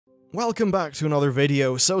Welcome back to another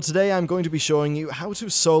video. So today I'm going to be showing you how to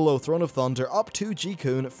solo Throne of Thunder up to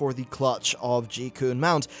Ji'kun for the clutch of Ji'kun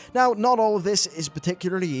mount. Now, not all of this is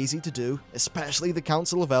particularly easy to do, especially the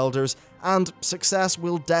Council of Elders, and success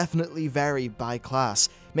will definitely vary by class.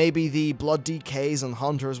 Maybe the Blood DKs and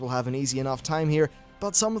Hunters will have an easy enough time here,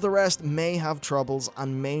 but some of the rest may have troubles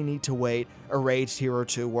and may need to wait a raid tier or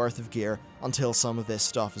two worth of gear until some of this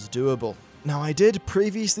stuff is doable. Now, I did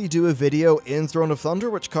previously do a video in Throne of Thunder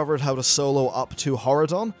which covered how to solo up to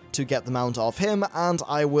Horadon to get the mount off him, and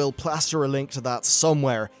I will plaster a link to that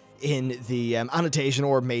somewhere in the annotation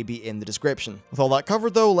or maybe in the description. With all that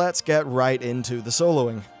covered though, let's get right into the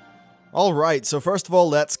soloing. Alright, so first of all,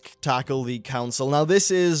 let's tackle the Council. Now, this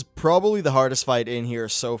is probably the hardest fight in here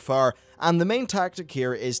so far, and the main tactic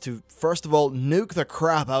here is to, first of all, nuke the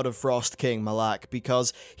crap out of Frost King Malak,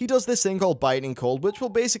 because he does this thing called Biting Cold, which will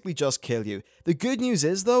basically just kill you. The good news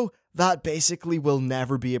is, though, that basically will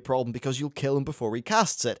never be a problem, because you'll kill him before he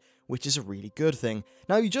casts it, which is a really good thing.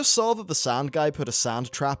 Now, you just saw that the sand guy put a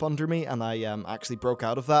sand trap under me, and I actually broke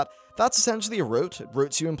out of that. That's essentially a root. It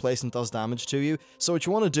roots you in place and does damage to you. So what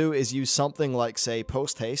you want to do is use something like, say,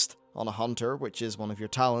 Post Haste on a Hunter, which is one of your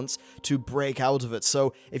talents, to break out of it.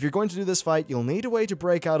 So if you're going to do this fight, you'll need a way to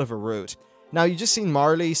break out of a root. Now, you just seen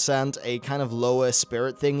Marley sent a kind of Loa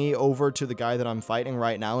spirit thingy over to the guy that I'm fighting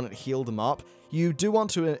right now, and it healed him up. You do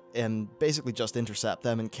want to basically just intercept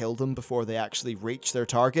them and kill them before they actually reach their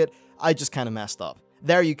target. I just kind of messed up.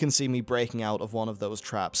 There you can see me breaking out of one of those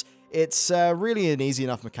traps. It's really an easy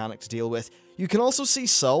enough mechanic to deal with. You can also see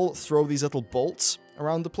Sol throw these little bolts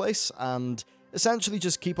around the place and essentially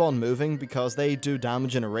just keep on moving because they do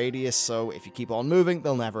damage in a radius, so if you keep on moving,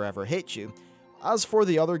 they'll never ever hit you. As for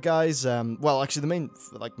the other guys, well, actually the main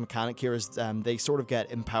mechanic here is they sort of get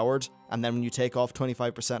empowered, and then when you take off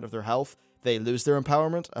 25% of their health, they lose their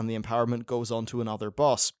empowerment, and the empowerment goes on to another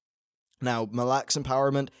boss. Now, Malak's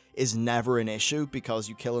empowerment is never an issue because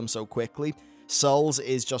you kill him so quickly. Sol's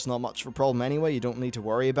is just not much of a problem anyway, you don't need to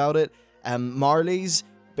worry about it. Marley's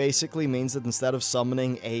basically means that instead of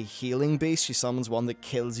summoning a healing beast, she summons one that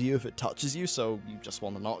kills you if it touches you, so you just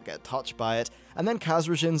want to not get touched by it. And then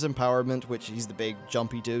Khazrajin's empowerment, which he's the big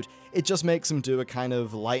jumpy dude, it just makes him do a kind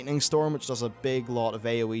of lightning storm, which does a big lot of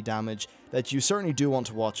AoE damage that you certainly do want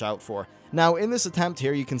to watch out for. Now, in this attempt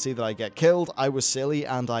here, you can see that I get killed. I was silly,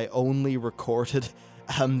 and I only recorded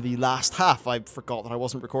the last half. I forgot that I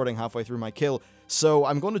wasn't recording halfway through my kill, so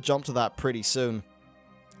I'm going to jump to that pretty soon.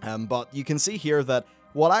 But you can see here that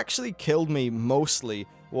what actually killed me mostly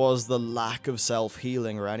was the lack of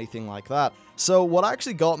self-healing or anything like that. So what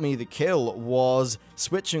actually got me the kill was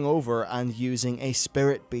switching over and using a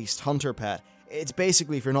Spirit Beast Hunter pet. It's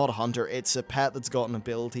basically, if you're not a hunter, it's a pet that's got an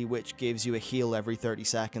ability which gives you a heal every 30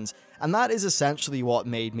 seconds. And that is essentially what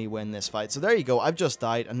made me win this fight. So there you go, I've just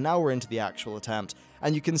died, and now we're into the actual attempt.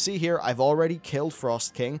 And you can see here, I've already killed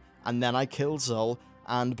Frost King, and then I killed Zul,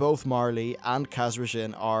 and both Marley and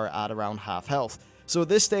Khazrajin are at around half health. So at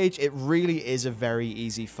this stage, it really is a very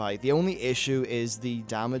easy fight. The only issue is the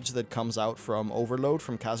damage that comes out from Overload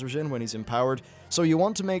from Khazrajin when he's empowered. So you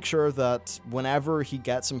want to make sure that whenever he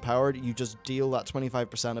gets empowered, you just deal that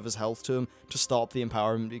 25% of his health to him to stop the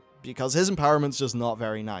empowerment, because his empowerment's just not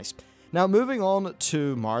very nice. Now, moving on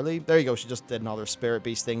to Marley. There you go, she just did another Spirit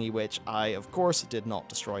Beast thingy, which I, of course, did not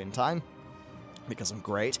destroy in time, because I'm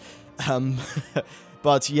great.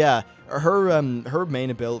 But yeah, her main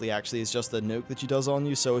ability actually is just the nuke that she does on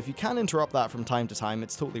you, so if you can interrupt that from time to time,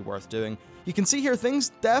 it's totally worth doing. You can see here,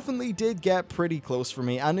 things definitely did get pretty close for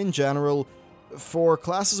me, and in general, for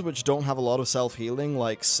classes which don't have a lot of self-healing,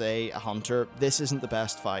 like, say, a Hunter, this isn't the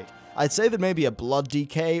best fight. I'd say that maybe a Blood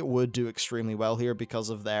DK would do extremely well here because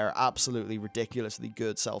of their absolutely ridiculously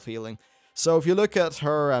good self-healing. So if you look at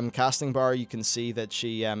her casting bar, you can see that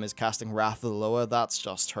she is casting Wrath of the Loa. That's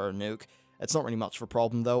just her nuke. It's not really much of a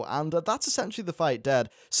problem though, and that's essentially the fight dead.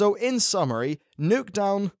 So in summary, nuke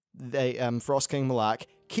down the Frost King Malak,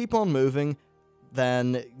 keep on moving,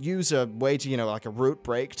 then use a way to, like a root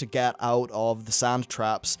break to get out of the sand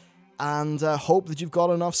traps, and hope that you've got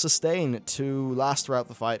enough sustain to last throughout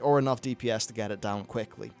the fight, or enough DPS to get it down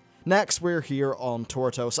quickly. Next, we're here on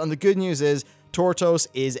Tortos, and the good news is, Tortos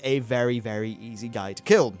is a very, very easy guy to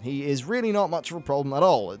kill. He is really not much of a problem at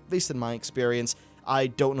all, at least in my experience. I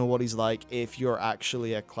don't know what he's like if you're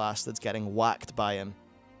actually a class that's getting whacked by him.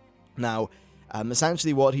 Now,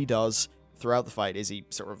 essentially what he does throughout the fight is he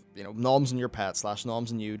sort of, noms on your pet /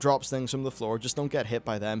 noms on you, drops things from the floor, just don't get hit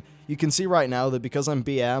by them. You can see right now that because I'm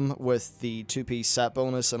BM with the 2-piece set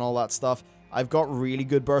bonus and all that stuff, I've got really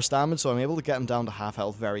good burst damage, so I'm able to get him down to half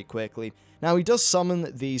health very quickly. Now, he does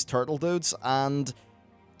summon these turtle dudes, and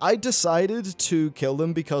I decided to kill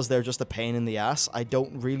them because they're just a pain in the ass. I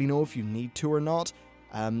don't really know if you need to or not.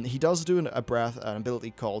 He does do an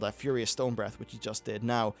ability called Furious Stone Breath, which he just did.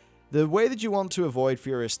 Now, the way that you want to avoid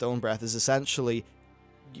Furious Stone Breath is essentially,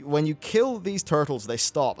 when you kill these turtles, they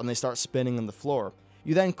stop and they start spinning on the floor.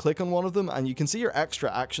 You then click on one of them, and you can see your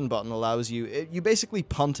extra action button allows you, you basically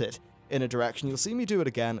punt it in a direction. You'll see me do it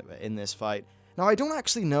again in this fight. Now, I don't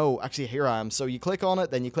actually know, actually here I am, so you click on it,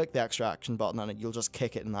 then you click the extra action button on it, you'll just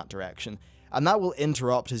kick it in that direction. And that will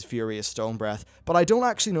interrupt his Furious Stone Breath, but I don't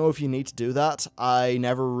actually know if you need to do that. I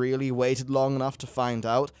never really waited long enough to find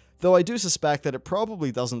out, though I do suspect that it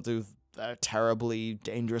probably doesn't do a terribly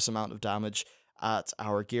dangerous amount of damage at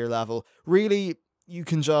our gear level. Really, you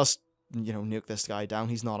can just, you know, nuke this guy down,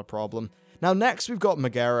 he's not a problem. Now next we've got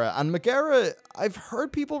Megara, and Megara, I've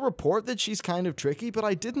heard people report that she's kind of tricky, but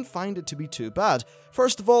I didn't find it to be too bad.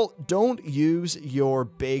 First of all, don't use your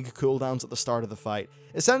big cooldowns at the start of the fight.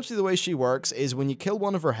 Essentially the way she works is when you kill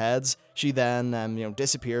one of her heads, she then, you know,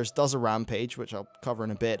 disappears, does a rampage, which I'll cover in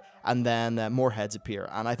a bit, and then more heads appear.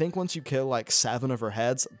 And I think once you kill like 7 of her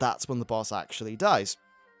heads, that's when the boss actually dies.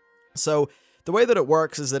 So the way that it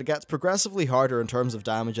works is that it gets progressively harder in terms of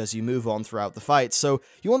damage as you move on throughout the fight, so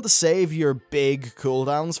you want to save your big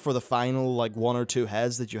cooldowns for the final, like, 1 or 2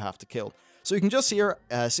 heads that you have to kill. So you can just see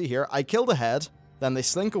here, I killed a head, then they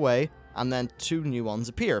slink away, and then 2 new ones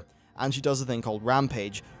appear, and she does a thing called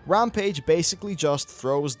Rampage. Rampage basically just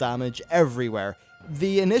throws damage everywhere.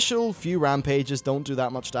 The initial few Rampages don't do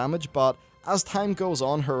that much damage, but as time goes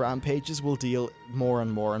on, her Rampages will deal more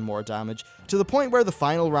and more and more damage, to the point where the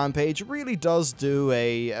final Rampage really does do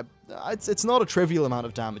it's not a trivial amount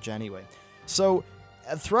of damage anyway. So,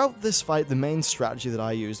 throughout this fight, the main strategy that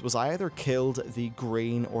I used was I either killed the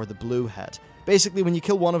green or the blue head. Basically, when you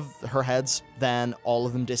kill one of her heads, then all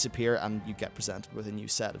of them disappear and you get presented with a new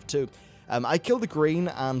set of 2. I killed the green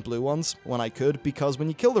and blue ones when I could, because when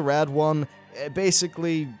you kill the red one,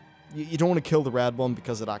 basically you don't want to kill the red one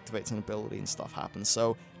because it activates an ability and stuff happens,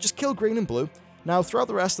 so just kill green and blue. Now, throughout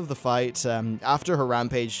the rest of the fight, after her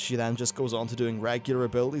rampage, she then just goes on to doing regular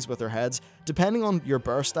abilities with her heads. Depending on your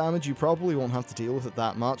burst damage, you probably won't have to deal with it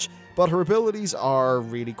that much, but her abilities are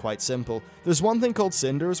really quite simple. There's one thing called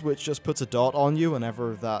Cinders, which just puts a dot on you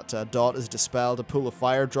whenever that dot is dispelled. A pool of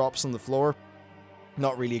fire drops on the floor.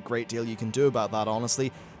 Not really a great deal you can do about that,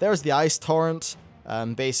 honestly. There's the Ice Torrent.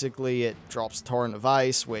 Basically, it drops a torrent of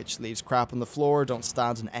ice, which leaves crap on the floor. Don't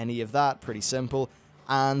stand in any of that. Pretty simple.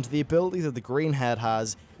 And the ability that the green head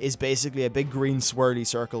has is basically a big green swirly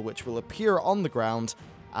circle, which will appear on the ground.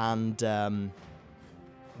 And,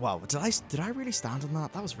 wow, did I really stand on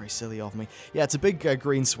that? That was very silly of me. Yeah, it's a big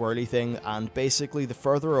green swirly thing, and basically, the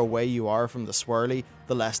further away you are from the swirly,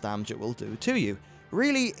 the less damage it will do to you.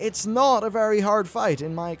 Really, it's not a very hard fight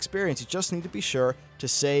in my experience. You just need to be sure to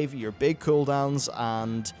save your big cooldowns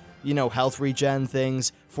and, you know, health regen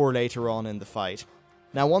things for later on in the fight.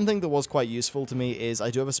 Now, one thing that was quite useful to me is I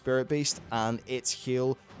do have a Spirit Beast, and its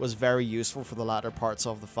heal was very useful for the latter parts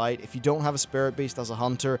of the fight. If you don't have a Spirit Beast as a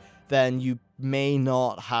hunter, then you may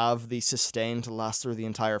not have the sustain to last through the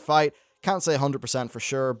entire fight. Can't say 100% for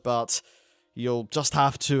sure, but you'll just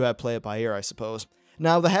have to play it by ear, I suppose.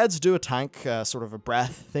 Now, the heads do a tank, sort of a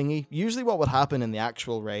breath thingy. Usually what would happen in the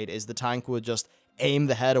actual raid is the tank would just aim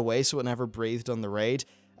the head away so it never breathed on the raid.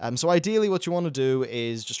 So ideally what you want to do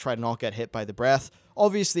is just try to not get hit by the breath.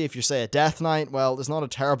 Obviously, if you're, say, a Death Knight, well, there's not a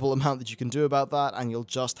terrible amount that you can do about that, and you'll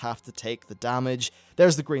just have to take the damage.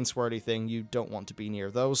 There's the green swirly thing. You don't want to be near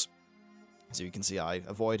those. So you can see I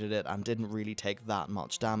avoided it and didn't really take that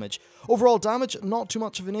much damage. Overall damage, not too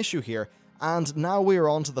much of an issue here. And now we are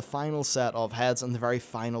on to the final set of heads and the very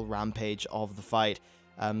final rampage of the fight.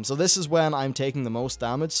 So this is when I'm taking the most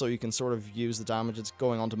damage, so you can sort of use the damage that's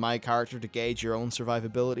going onto my character to gauge your own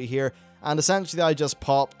survivability here. And essentially I just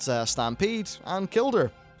popped Stampede and killed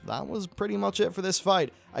her. That was pretty much it for this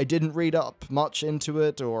fight. I didn't read up much into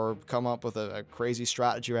it or come up with a crazy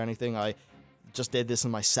strategy or anything. I just did this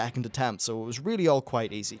in my second attempt, so it was really all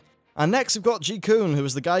quite easy. And next we've got Ji'kun, who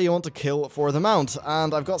is the guy you want to kill for the mount,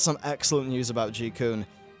 and I've got some excellent news about Ji'kun.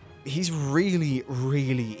 He's really,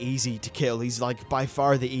 really easy to kill. He's like by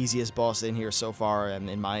far the easiest boss in here so far,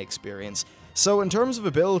 in my experience. So in terms of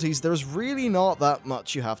abilities, there's really not that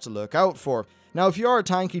much you have to look out for. Now, if you are a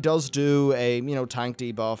tank, he does do a, tank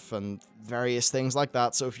debuff and various things like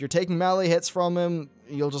that, so if you're taking melee hits from him,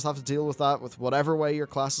 you'll just have to deal with that with whatever way your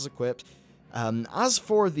class is equipped. As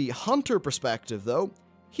for the hunter perspective, though,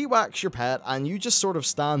 he whacks your pet, and you just sort of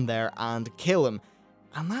stand there and kill him.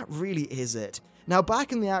 And that really is it. Now,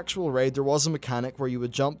 back in the actual raid, there was a mechanic where you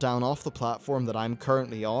would jump down off the platform that I'm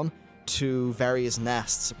currently on to various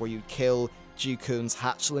nests where you'd kill Ji'kun's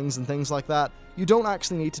hatchlings and things like that. You don't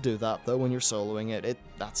actually need to do that, though, when you're soloing it.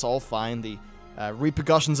 That's all fine. The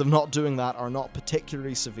repercussions of not doing that are not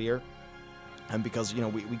particularly severe. And because, you know,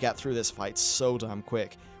 we get through this fight so damn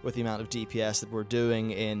quick with the amount of DPS that we're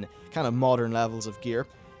doing in kind of modern levels of gear.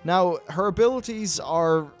 Now, her abilities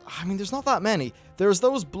are, I mean, there's not that many. There's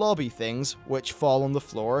those blobby things, which fall on the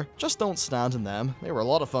floor. Just don't stand in them. They were a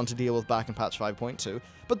lot of fun to deal with back in patch 5.2,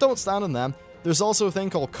 but don't stand in them. There's also a thing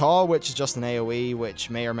called Caw, which is just an AoE, which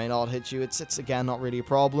may or may not hit you. It's again, not really a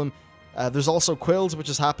problem. There's also Quills, which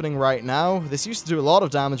is happening right now. This used to do a lot of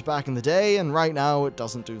damage back in the day, and right now it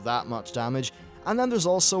doesn't do that much damage. And then there's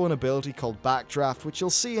also an ability called Backdraft, which you'll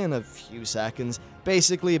see in a few seconds.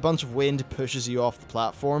 Basically, a bunch of wind pushes you off the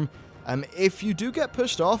platform. If you do get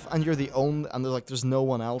pushed off and you're the only, and there's no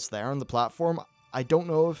one else there on the platform, I don't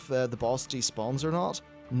know if the boss despawns or not.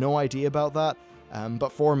 No idea about that.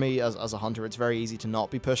 But for me, as a hunter, it's very easy to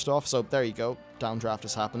not be pushed off. So there you go, downdraft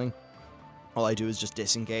is happening. All I do is just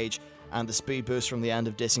disengage, and the speed boost from the end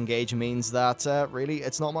of disengage means that really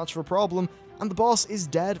it's not much of a problem. And the boss is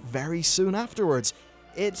dead very soon afterwards.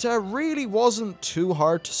 It really wasn't too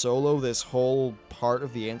hard to solo this whole part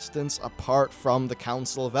of the instance, apart from the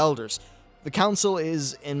Council of Elders. The Council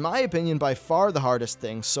is, in my opinion, by far the hardest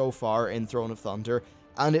thing so far in Throne of Thunder,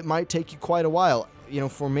 and it might take you quite a while. You know,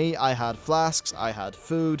 for me, I had flasks, I had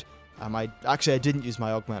food, I didn't use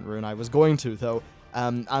my Augment Rune, I was going to though,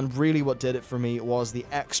 and really what did it for me was the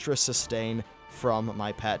extra sustain from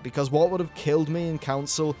my pet, because what would have killed me in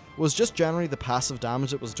Council was just generally the passive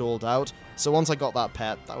damage that was doled out. So once I got that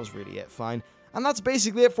pet, that was really it, fine. And that's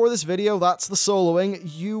basically it for this video. That's the soloing.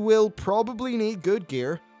 You will probably need good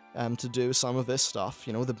gear to do some of this stuff.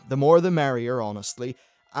 You know, the more the merrier, honestly.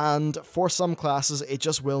 And for some classes, it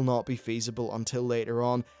just will not be feasible until later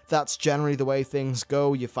on. That's generally the way things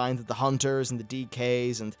go. You find that the Hunters and the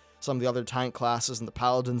DKs and some of the other tank classes and the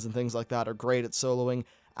Paladins and things like that are great at soloing.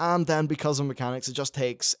 And then because of mechanics, it just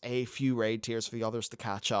takes a few raid tiers for the others to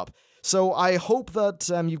catch up. So I hope that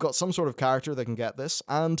you've got some sort of character that can get this,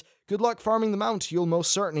 and good luck farming the mount. You'll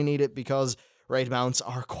most certainly need it because raid mounts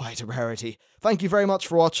are quite a rarity. Thank you very much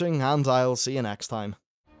for watching, and I'll see you next time.